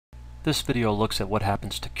This video looks at what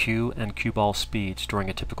happens to cue and cue ball speeds during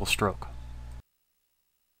a typical stroke.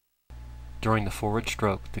 During the forward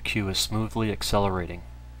stroke, the cue is smoothly accelerating,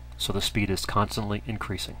 so the speed is constantly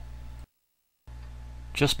increasing.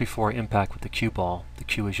 Just before impact with the cue ball, the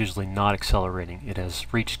cue is usually not accelerating. It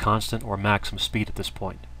has reached constant or maximum speed at this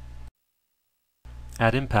point.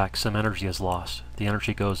 At impact, some energy is lost. The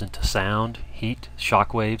energy goes into sound, heat,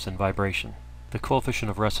 shock waves, and vibration. The coefficient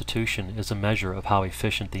of restitution is a measure of how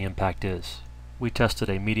efficient the impact is. We tested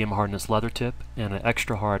a medium hardness leather tip and an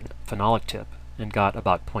extra hard phenolic tip and got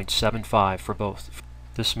about 0.75 for both.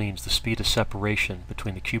 This means the speed of separation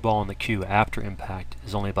between the cue ball and the cue after impact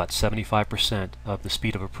is only about 75% of the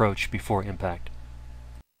speed of approach before impact.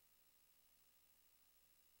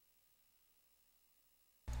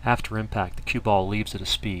 After impact, the cue ball leaves at a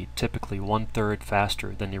speed typically 1/3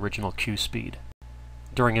 faster than the original cue speed.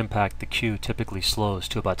 During impact, the cue typically slows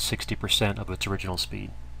to about 60% of its original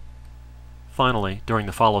speed. Finally, during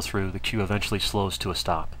the follow-through, the cue eventually slows to a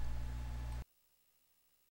stop.